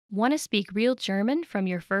Want to speak real German from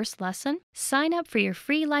your first lesson? Sign up for your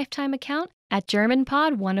free lifetime account at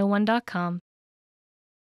GermanPod101.com.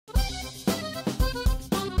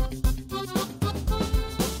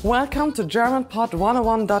 Welcome to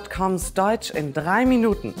GermanPod101.com's Deutsch in 3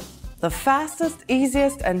 Minuten. The fastest,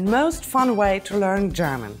 easiest and most fun way to learn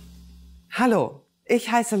German. Hallo, ich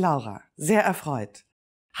heiße Laura, sehr erfreut.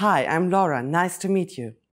 Hi, I'm Laura, nice to meet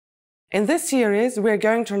you. In this series, we're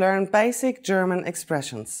going to learn basic German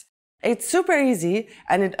expressions. It's super easy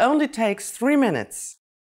and it only takes 3 minutes.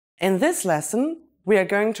 In this lesson, we are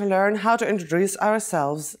going to learn how to introduce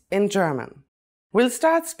ourselves in German. We'll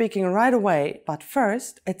start speaking right away, but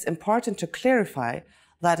first, it's important to clarify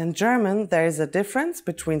that in German there is a difference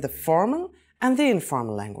between the formal and the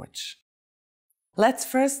informal language. Let's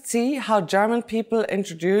first see how German people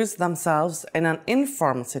introduce themselves in an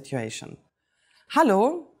informal situation.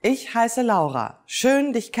 Hallo, ich heiße Laura.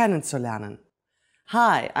 Schön, dich kennenzulernen.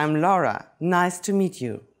 Hi, I'm Laura. Nice to meet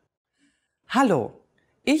you. Hallo,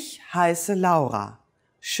 ich heiße Laura.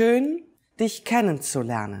 Schön, dich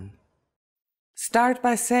kennenzulernen. Start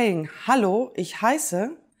by saying, Hallo, ich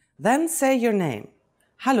heiße, then say your name.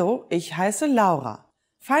 Hallo, ich heiße Laura.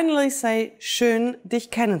 Finally say, schön, dich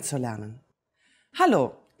kennenzulernen.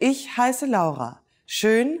 Hallo, ich heiße Laura.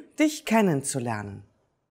 Schön, dich kennenzulernen.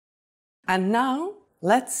 And now,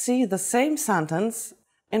 let's see the same sentence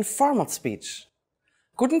in formal speech.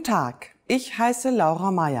 Guten Tag, ich heiße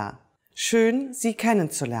Laura Meyer. Schön, Sie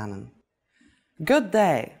kennenzulernen. Good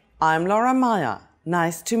day, I'm Laura Meyer.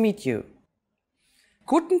 Nice to meet you.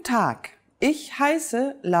 Guten Tag, ich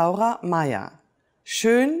heiße Laura Meyer.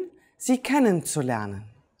 Schön, Sie kennenzulernen.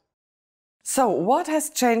 So, what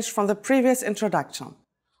has changed from the previous introduction?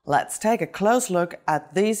 Let's take a close look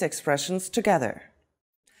at these expressions together.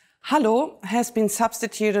 Hallo has been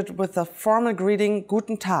substituted with the formal greeting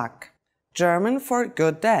Guten Tag, German for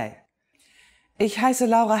good day. Ich heiße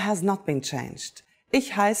Laura has not been changed.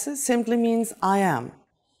 Ich heiße simply means I am.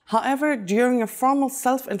 However, during a formal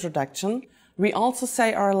self-introduction, we also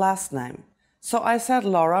say our last name. So I said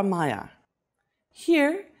Laura Meyer.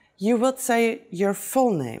 Here, you would say your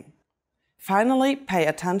full name. Finally, pay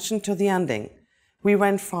attention to the ending. We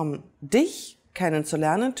went from dich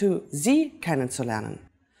kennenzulernen to Sie kennenzulernen.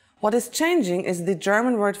 What is changing is the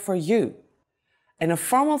German word for you. In a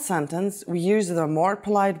formal sentence, we use the more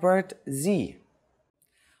polite word Sie.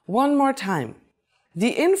 One more time.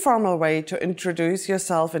 The informal way to introduce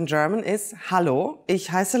yourself in German is Hallo, ich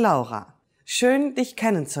heiße Laura. Schön, dich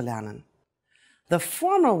kennenzulernen. The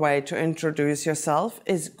formal way to introduce yourself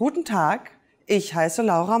is Guten Tag, ich heiße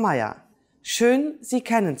Laura Meyer. Schön, Sie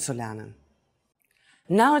kennenzulernen.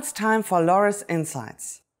 Now it's time for Laura's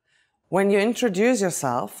insights. When you introduce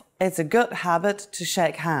yourself, it's a good habit to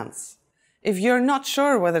shake hands. If you're not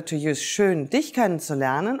sure whether to use schön dich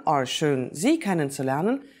kennenzulernen or schön Sie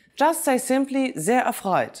kennenzulernen, just say simply sehr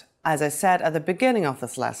erfreut, as I said at the beginning of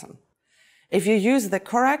this lesson. If you use the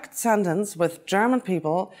correct sentence with German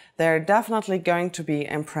people, they're definitely going to be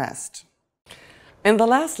impressed. In the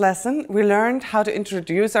last lesson, we learned how to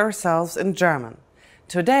introduce ourselves in German.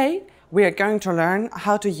 Today, we are going to learn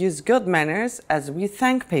how to use good manners as we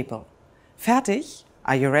thank people. Fertig?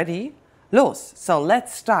 Are you ready? Los, so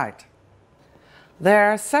let's start.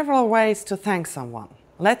 There are several ways to thank someone.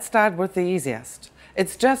 Let's start with the easiest.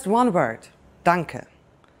 It's just one word, danke.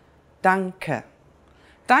 Danke.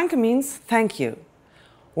 Danke means thank you.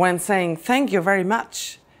 When saying thank you very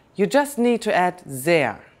much, you just need to add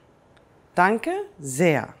sehr. Danke,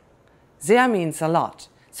 sehr. Sehr means a lot.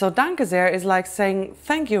 So danke sehr is like saying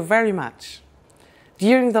thank you very much.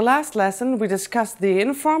 During the last lesson, we discussed the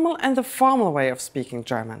informal and the formal way of speaking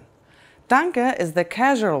German. Danke is the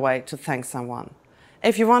casual way to thank someone.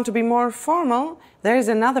 If you want to be more formal, there is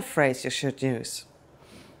another phrase you should use.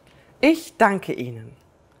 Ich danke Ihnen.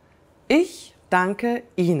 Ich danke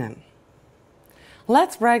Ihnen.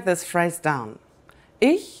 Let's break this phrase down.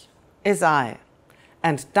 Ich is I,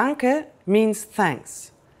 and danke means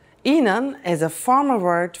thanks. Ihnen is a formal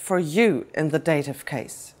word for you in the dative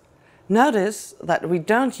case. Notice that we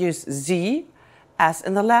don't use Sie as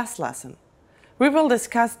in the last lesson. We will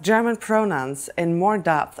discuss German pronouns in more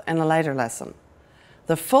depth in a later lesson.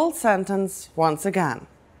 The full sentence once again.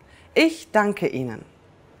 Ich danke Ihnen.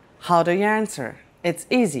 How do you answer? It's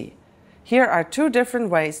easy. Here are 2 different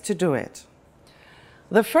ways to do it.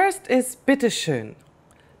 The first is bitte schön.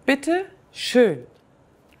 Bitte schön.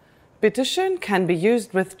 Bitte schön can be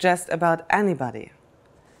used with just about anybody.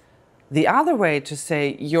 The other way to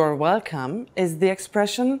say you're welcome is the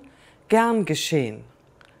expression gern geschehen.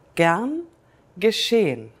 Gern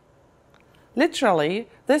geschehen. Literally,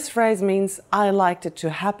 this phrase means I liked it to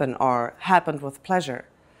happen or happened with pleasure.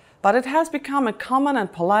 but it has become a common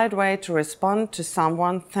and polite way to respond to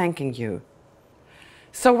someone thanking you.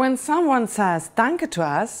 So when someone says Danke to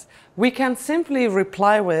us, we can simply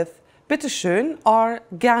reply with Bitte schön or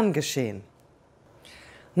Gern geschehen.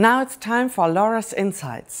 Now it's time for Laura's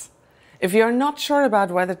insights. If you're not sure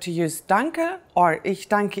about whether to use Danke or Ich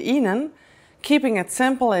danke Ihnen, keeping it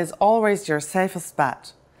simple is always your safest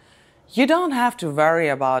bet. You don't have to worry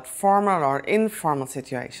about formal or informal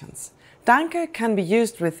situations. Danke can be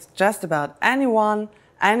used with just about anyone,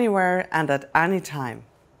 anywhere, and at any time.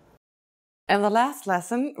 In the last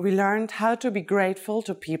lesson, we learned how to be grateful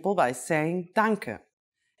to people by saying Danke.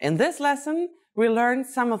 In this lesson, we learned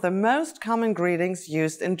some of the most common greetings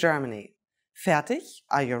used in Germany. Fertig?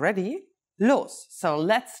 Are you ready? Los! So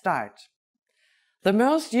let's start. The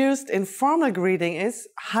most used informal greeting is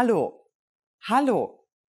Hallo. Hallo.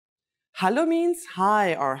 Hallo means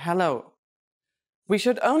hi or hello. We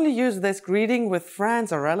should only use this greeting with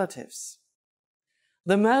friends or relatives.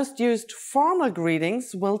 The most used formal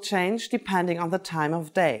greetings will change depending on the time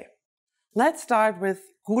of day. Let's start with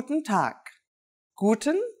Guten Tag.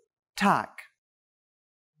 Guten Tag.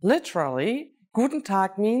 Literally, Guten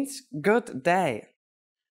Tag means good day.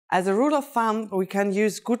 As a rule of thumb, we can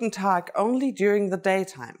use Guten Tag only during the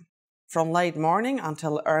daytime, from late morning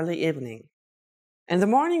until early evening. In the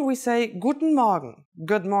morning we say Guten Morgen,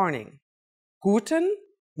 good morning. Guten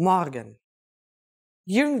Morgen.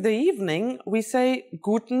 During the evening we say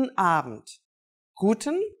Guten Abend.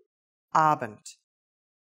 Guten Abend.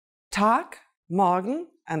 Tag, Morgen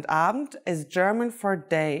and Abend is German for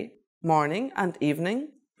day, morning and evening,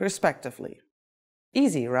 respectively.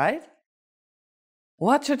 Easy, right?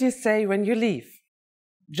 What should you say when you leave?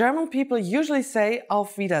 German people usually say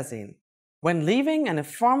Auf Wiedersehen when leaving in a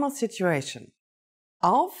formal situation.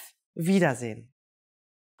 Auf Wiedersehen.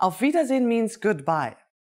 Auf Wiedersehen means goodbye.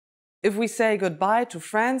 If we say goodbye to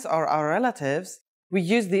friends or our relatives, we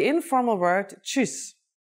use the informal word Tschüss.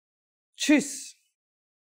 Tschüss.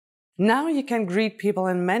 Now you can greet people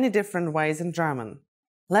in many different ways in German.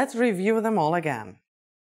 Let's review them all again.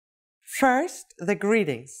 First, the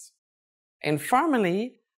greetings.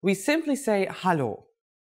 Informally, we simply say Hallo.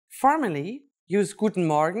 Formally, use Guten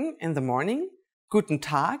Morgen in the morning, Guten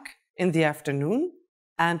Tag in the afternoon,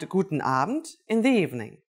 and Guten Abend in the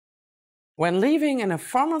evening. When leaving in a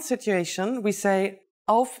formal situation, we say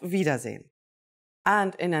Auf Wiedersehen.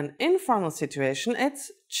 And in an informal situation,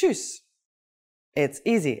 it's Tschüss. It's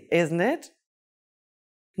easy, isn't it?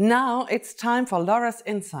 Now it's time for Laura's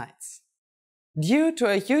insights. Due to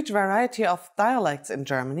a huge variety of dialects in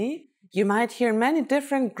Germany, you might hear many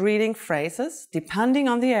different greeting phrases depending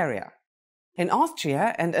on the area. In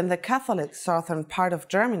Austria and in the Catholic southern part of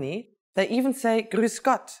Germany, they even say Grüß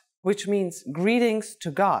Gott, which means greetings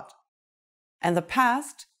to God. In the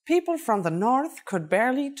past, people from the north could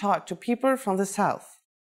barely talk to people from the south,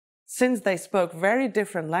 since they spoke very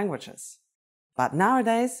different languages. But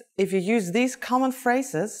nowadays, if you use these common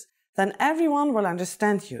phrases, then everyone will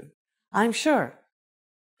understand you, I'm sure.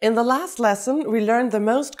 In the last lesson, we learned the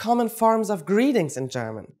most common forms of greetings in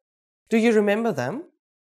German. Do you remember them?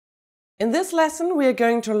 In this lesson, we are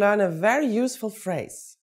going to learn a very useful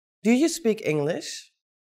phrase. Do you speak English?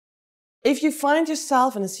 If you find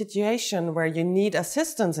yourself in a situation where you need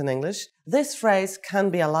assistance in English, this phrase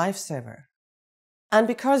can be a lifesaver. And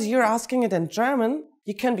because you're asking it in German,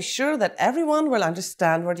 you can be sure that everyone will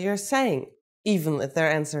understand what you're saying, even if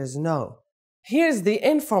their answer is no. Here's the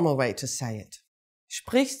informal way to say it.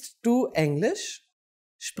 Sprichst du Englisch?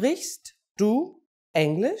 Sprichst du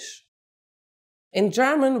Englisch? In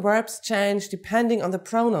German, verbs change depending on the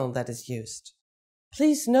pronoun that is used.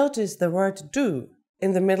 Please notice the word du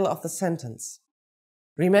in the middle of the sentence.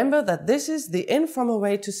 Remember that this is the informal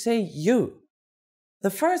way to say you. The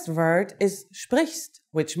first word is sprichst,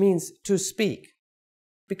 which means to speak.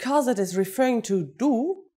 Because it is referring to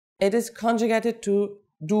du, it is conjugated to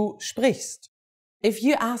du sprichst. If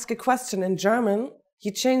you ask a question in German,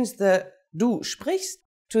 you change the du sprichst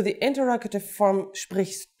to the interrogative form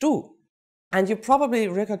sprichst du, and you probably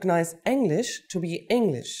recognize English to be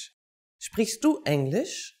English. Sprichst du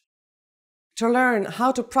Englisch? To learn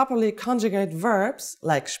how to properly conjugate verbs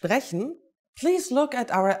like sprechen, please look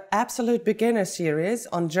at our Absolute Beginner series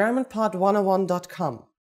on GermanPod101.com.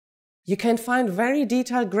 You can find very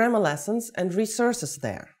detailed grammar lessons and resources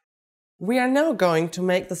there. We are now going to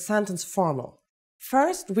make the sentence formal.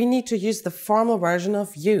 First, we need to use the formal version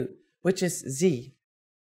of you, which is Sie.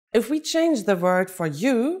 If we change the word for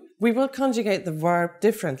you, we will conjugate the verb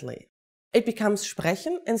differently. It becomes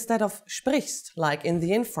sprechen instead of sprichst, like in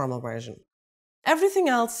the informal version. Everything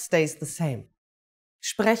else stays the same.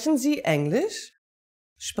 Sprechen Sie Englisch?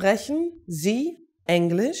 Sprechen Sie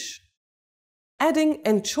English. Adding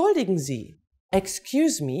entschuldigen Sie,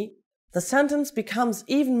 excuse me, the sentence becomes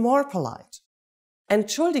even more polite.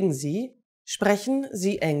 Entschuldigen Sie, sprechen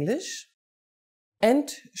Sie Englisch?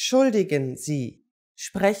 Entschuldigen Sie,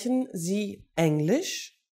 sprechen Sie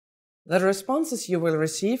Englisch? The responses you will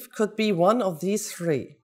receive could be one of these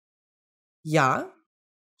three. Ja,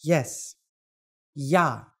 yes.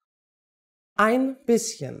 Ja. Ein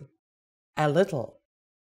bisschen, a little.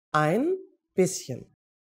 Ein bisschen.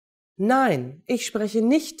 Nein, ich spreche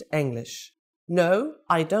nicht Englisch. No,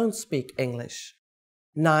 I don't speak English.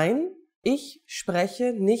 Nein, ich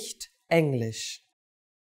spreche nicht Englisch.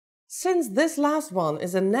 Since this last one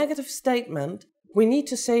is a negative statement, we need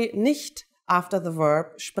to say nicht after the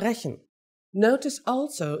verb sprechen. Notice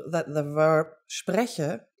also that the verb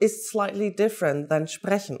spreche is slightly different than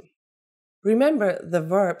sprechen. Remember, the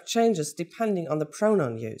verb changes depending on the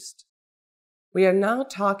pronoun used. We are now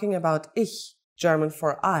talking about ich, German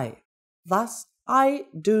for I. Thus, I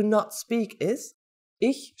do not speak is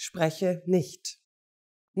ich spreche nicht.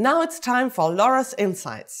 Now it's time for Laura's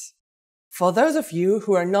insights. For those of you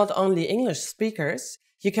who are not only English speakers,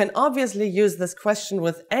 you can obviously use this question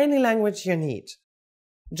with any language you need.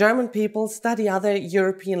 German people study other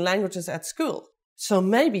European languages at school, so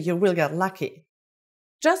maybe you will get lucky.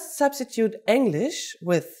 Just substitute English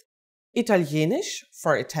with Italienisch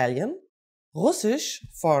for Italian, Russisch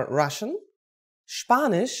for Russian,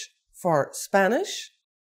 Spanish for Spanish,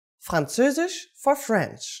 Französisch for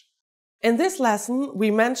French. In this lesson,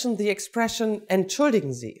 we mentioned the expression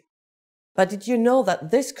entschuldigen Sie. But did you know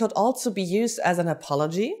that this could also be used as an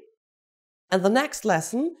apology? In the next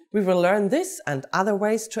lesson, we will learn this and other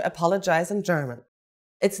ways to apologize in German.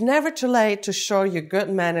 It's never too late to show your good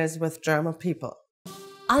manners with German people.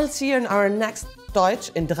 I'll see you in our next Deutsch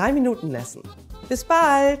in 3 Minuten lesson. Bis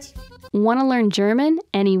bald! Want to learn German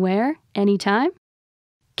anywhere, anytime?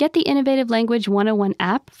 Get the Innovative Language 101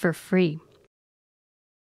 app for free.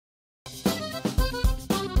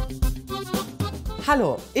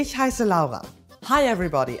 Hallo, ich heiße Laura. Hi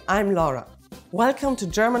everybody, I'm Laura. Welcome to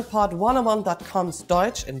GermanPod101.com's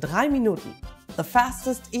Deutsch in 3 Minuten, the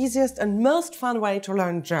fastest, easiest and most fun way to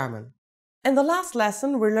learn German. In the last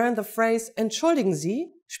lesson, we learned the phrase Entschuldigen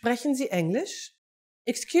Sie, sprechen Sie Englisch?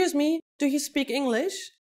 Excuse me, do you speak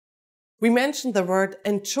English? We mentioned the word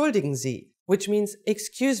Entschuldigen Sie, which means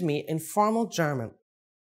excuse me in formal German.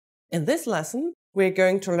 In this lesson, we're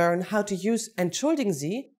going to learn how to use Entschuldigen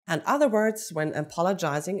Sie and other words when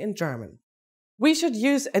apologizing in German. We should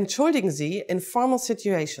use Entschuldigen Sie in formal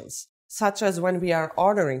situations, such as when we are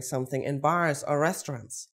ordering something in bars or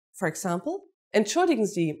restaurants. For example, Entschuldigen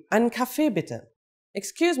Sie, einen Kaffee bitte.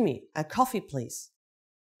 Excuse me, a coffee please.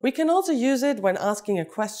 We can also use it when asking a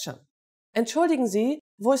question. Entschuldigen Sie,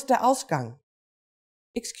 wo ist der Ausgang?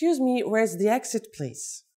 Excuse me, where's the exit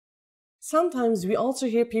please? Sometimes we also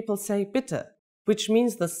hear people say bitte, which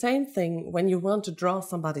means the same thing when you want to draw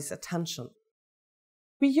somebody's attention.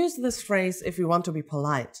 We use this phrase if we want to be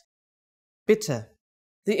polite. Bitte.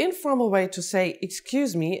 The informal way to say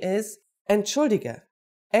excuse me is entschuldige.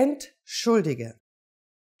 Entschuldige.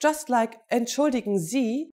 Just like entschuldigen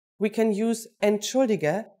Sie, we can use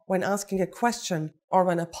entschuldige when asking a question or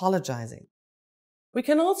when apologizing. We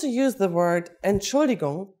can also use the word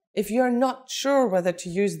Entschuldigung if you are not sure whether to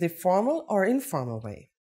use the formal or informal way.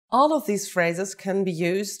 All of these phrases can be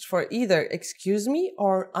used for either excuse me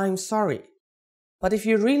or I'm sorry. But if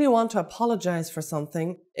you really want to apologize for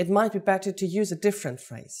something, it might be better to use a different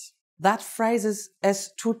phrase. That phrase is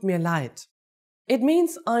Es tut mir leid. It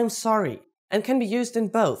means I'm sorry and can be used in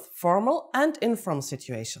both formal and informal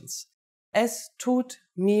situations. Es tut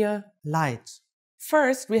mir leid.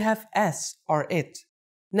 First, we have es or it.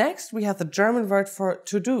 Next, we have the German word for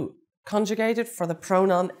to do, conjugated for the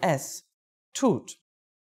pronoun es, tut.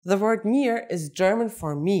 The word mir is German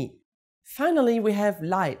for me. Finally, we have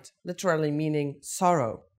leid, literally meaning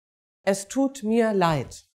sorrow. Es tut mir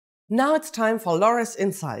leid. Now it's time for Laura's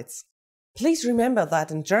insights. Please remember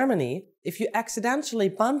that in Germany, if you accidentally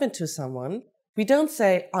bump into someone, we don't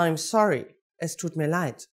say I'm sorry, es tut mir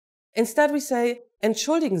leid. Instead, we say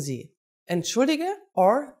entschuldigen Sie, entschuldige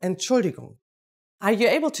or Entschuldigung. Are you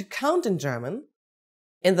able to count in German?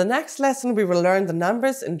 In the next lesson, we will learn the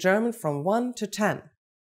numbers in German from 1 to 10.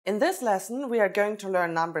 In this lesson, we are going to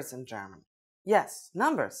learn numbers in German. Yes,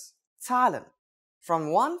 numbers, Zahlen,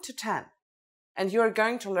 from 1 to 10. And you are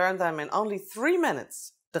going to learn them in only 3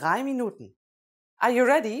 minutes, 3 Minuten. Are you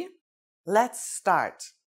ready? Let's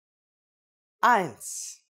start. 1,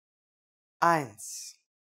 1,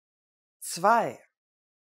 2, 2,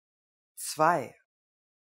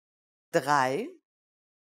 3,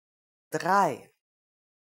 3,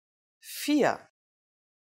 4,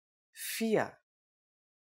 4,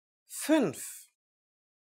 5,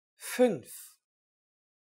 5,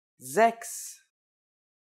 6,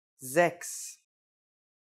 6,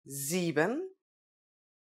 7,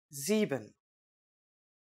 7,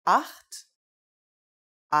 8,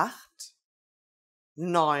 8,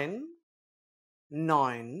 9,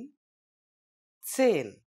 9,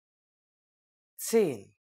 10, 10.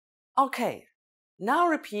 Okay, now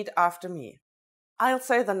repeat after me. I'll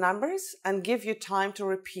say the numbers and give you time to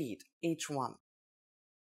repeat each one.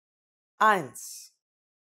 1,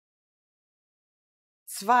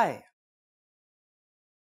 2,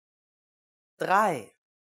 3,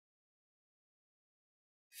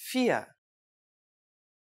 4,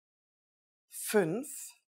 5,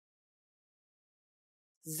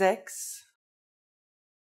 6,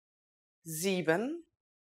 7,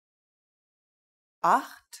 8,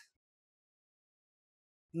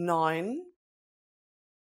 9,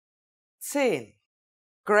 10.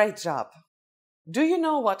 Great job! Do you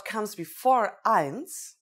know what comes before 1?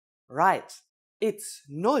 Right, it's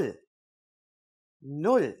 0.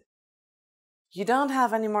 0. You don't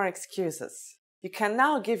have any more excuses. You can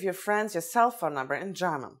now give your friends your cell phone number in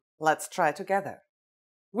German. Let's try together.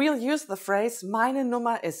 We'll use the phrase meine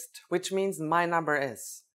Nummer ist, which means my number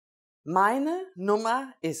is. Meine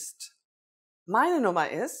Nummer ist. Meine Nummer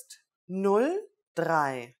ist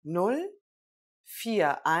 030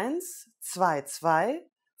 4122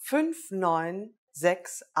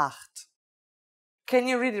 5968. Can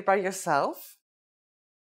you read it by yourself?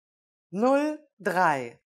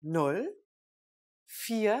 030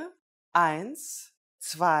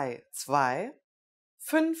 4122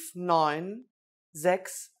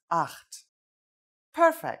 5968.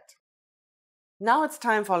 Perfect! Now it's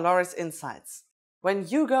time for Laura's Insights. When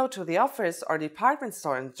you go to the office or department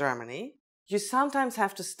store in Germany, you sometimes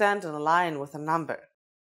have to stand in a line with a number.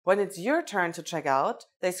 When it's your turn to check out,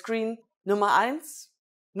 they screen Nummer 1,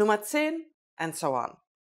 Nummer 10, and so on.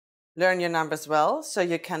 Learn your numbers well so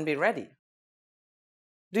you can be ready.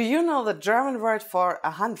 Do you know the German word for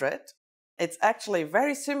 100? It's actually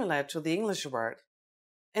very similar to the English word.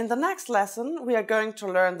 In the next lesson, we are going to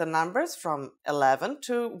learn the numbers from 11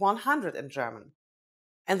 to 100 in German.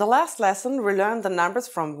 In the last lesson, we learned the numbers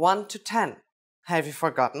from 1 to 10. Have you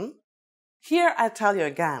forgotten? Here I tell you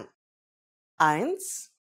again. 1,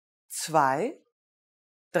 2,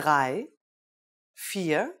 3,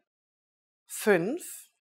 4, 5,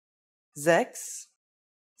 6,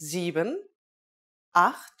 7,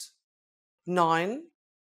 8, 9,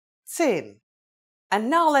 10. And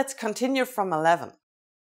now let's continue from 11.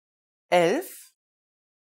 11,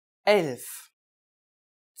 11,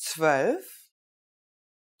 12,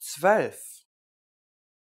 12,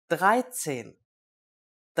 13,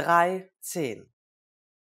 13,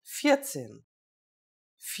 14,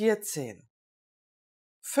 14,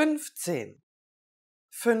 15, 15,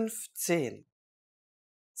 16,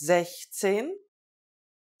 16,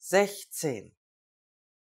 17,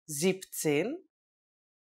 17,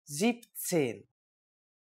 18,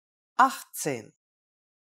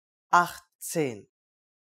 18,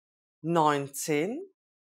 19,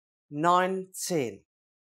 19.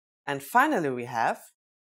 And finally we have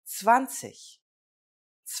 20,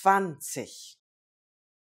 20.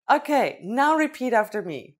 Okay, now repeat after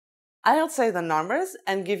me. I'll say the numbers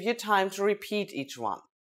and give you time to repeat each one.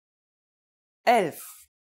 11,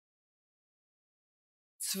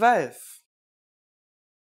 12,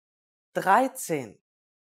 13,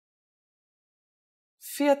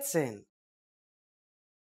 14,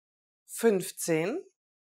 15,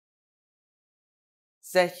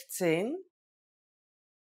 16,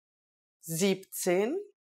 17,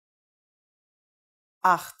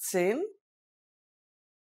 18,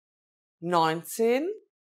 19,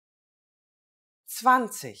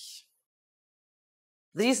 20.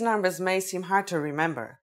 These numbers may seem hard to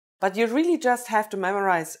remember, but you really just have to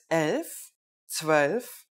memorize 11, 12,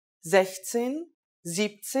 16,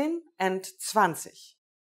 17 and 20.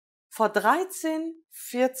 For 13,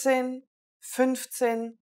 14,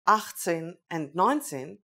 15, 18 and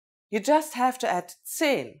 19, you just have to add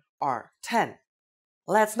 10 or 10.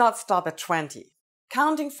 Let's not stop at 20.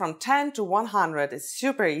 Counting from 10 to 100 is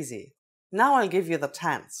super easy. Now I'll give you the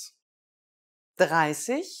tens.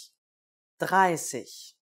 30, 30,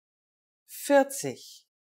 40,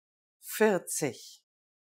 40,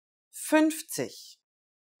 50,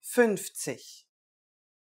 50,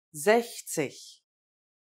 60,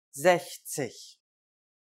 60, 70,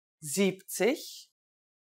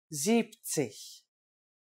 70,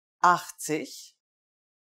 80,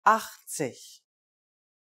 80,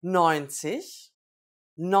 90,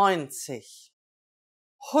 90,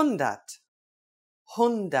 100,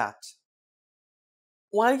 100,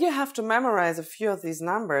 While you have to memorize a few of these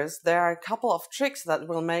numbers, there are a couple of tricks that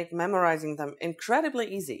will make memorizing them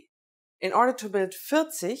incredibly easy. In order to build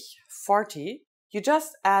 40, you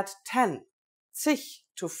just add 10, zig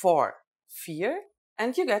to 4, 4,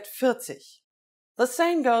 and you get 40. The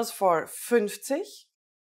same goes for 50,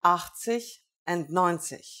 80, and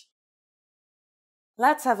 90.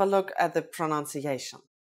 Let's have a look at the pronunciation.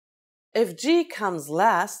 If G comes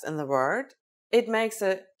last in the word, it makes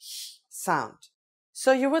a h sound.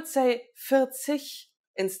 So you would say 40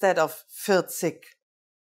 instead of 40.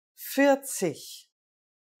 40.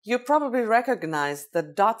 You probably recognize the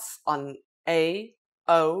dots on A,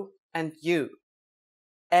 O, and U.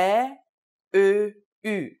 Ä, Ö,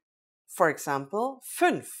 Ü. For example,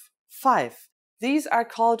 5. These are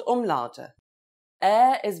called Umlaute.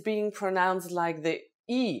 Ä is being pronounced like the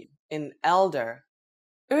I in elder.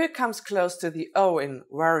 Ö comes close to the O in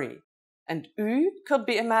worry. And Ü could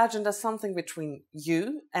be imagined as something between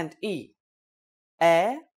U and I.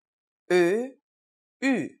 Ä, Ö,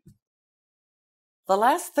 Ü. The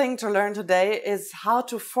last thing to learn today is how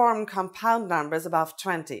to form compound numbers above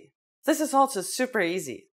 20. This is also super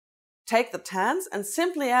easy. Take the tens and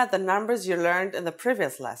simply add the numbers you learned in the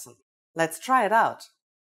previous lesson. Let's try it out.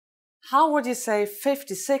 How would you say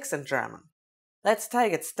 56 in German? Let's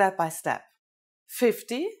take it step by step.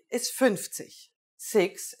 50 is 50.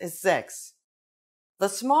 6 is 6. The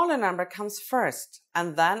smaller number comes first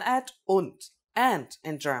and then add and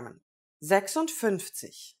in German.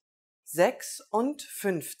 56.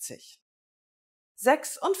 56.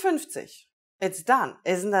 56. It's done.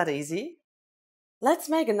 Isn't that easy? Let's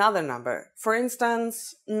make another number. For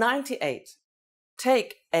instance, 98.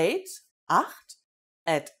 Take 8, add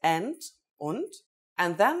and,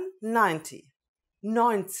 and then 90.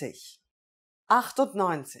 90.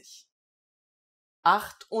 98.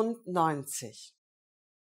 98.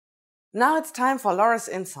 Now it's time for Laura's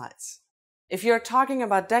insights. If you're talking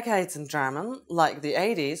about decades in German, like the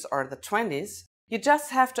 80s or the 20s, you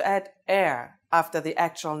just have to add er after the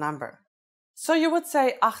actual number. So you would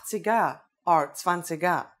say 80er or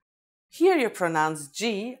 20er. Here you pronounce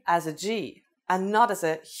G as a G and not as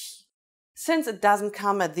a h, since it doesn't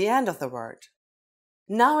come at the end of the word.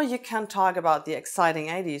 Now you can talk about the exciting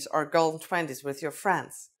 80s or golden 20s with your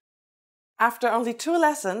friends. After only 2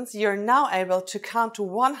 lessons, you're now able to count to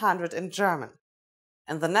 100 in German.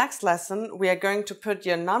 In the next lesson, we are going to put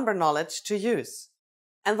your number knowledge to use.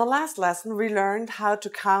 In the last lesson, we learned how to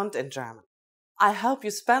count in German. I hope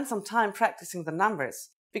you spend some time practicing the numbers,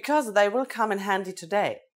 because they will come in handy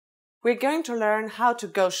today. We're going to learn how to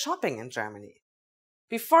go shopping in Germany.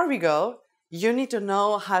 Before we go, you need to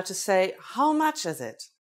know how to say how much is it?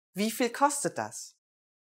 Wie viel kostet das?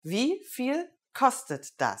 Wie viel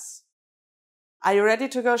kostet das? Are you ready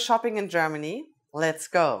to go shopping in Germany? Let's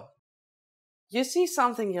go! You see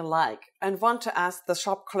something you like and want to ask the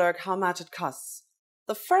shop clerk how much it costs.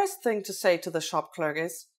 The first thing to say to the shop clerk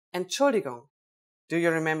is Entschuldigung. Do you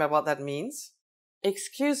remember what that means?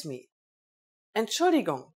 Excuse me.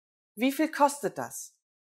 Entschuldigung. Wie viel kostet das?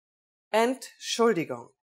 Entschuldigung.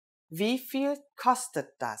 Wie viel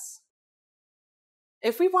kostet das?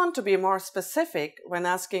 If we want to be more specific when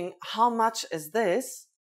asking how much is this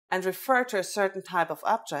and refer to a certain type of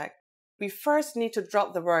object, we first need to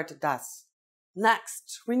drop the word das.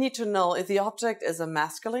 Next, we need to know if the object is a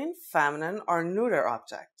masculine, feminine, or neuter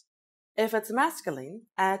object. If it's masculine,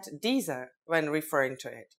 add diese when referring to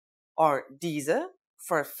it, or diese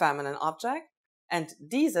for a feminine object, and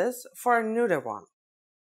dieses for a neuter one.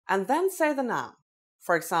 And then say the noun.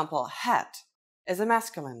 For example, hat is a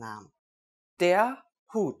masculine noun. Der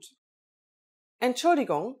Hut.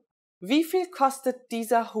 Entschuldigung, wie viel kostet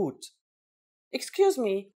dieser Hut? Excuse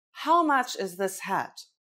me, how much is this hat?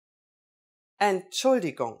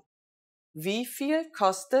 Entschuldigung, wie viel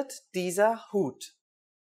kostet dieser Hut?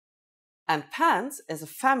 And pants is a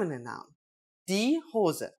feminine noun. Die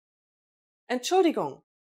Hose. Entschuldigung,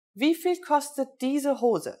 wie viel kostet diese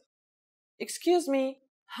Hose? Excuse me,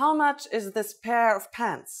 how much is this pair of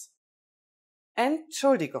pants?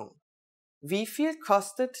 Entschuldigung, wie viel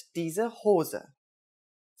kostet diese Hose?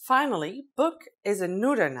 Finally, book is a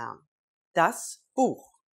neuter noun. Das Buch.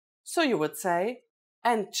 So you would say,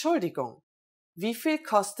 Entschuldigung, wie viel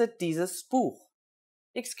kostet dieses Buch?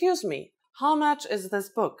 Excuse me, how much is this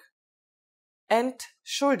book?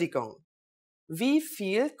 Entschuldigung, wie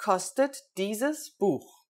viel kostet dieses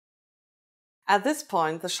Buch? At this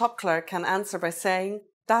point, the shop clerk can answer by saying,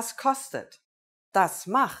 das kostet, das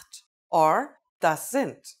macht, or das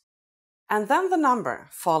sind. And then the number,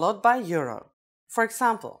 followed by euro. For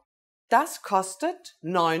example, das kostet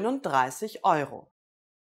 39 Euro.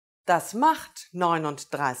 Das macht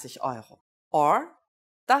 39 Euro. Or,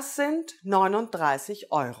 Das sind 39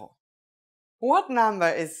 Euro. What number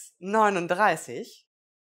is 39?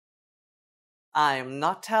 I'm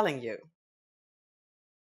not telling you.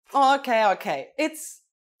 Okay, it's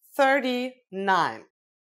 39.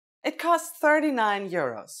 It costs 39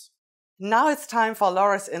 euros. Now it's time for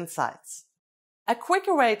Laura's Insights. A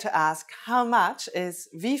quicker way to ask how much is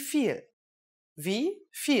wie viel. Wie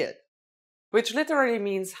viel, which literally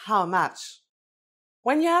means how much.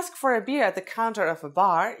 When you ask for a beer at the counter of a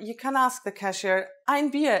bar, you can ask the cashier, ein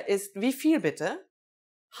Bier ist wie viel bitte?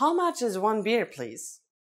 How much is one beer, please?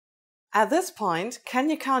 At this point, can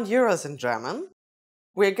you count euros in German?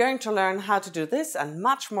 We're going to learn how to do this and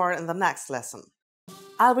much more in the next lesson.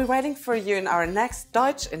 I'll be waiting for you in our next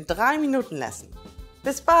Deutsch in 3 Minuten lesson.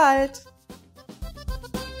 Bis bald!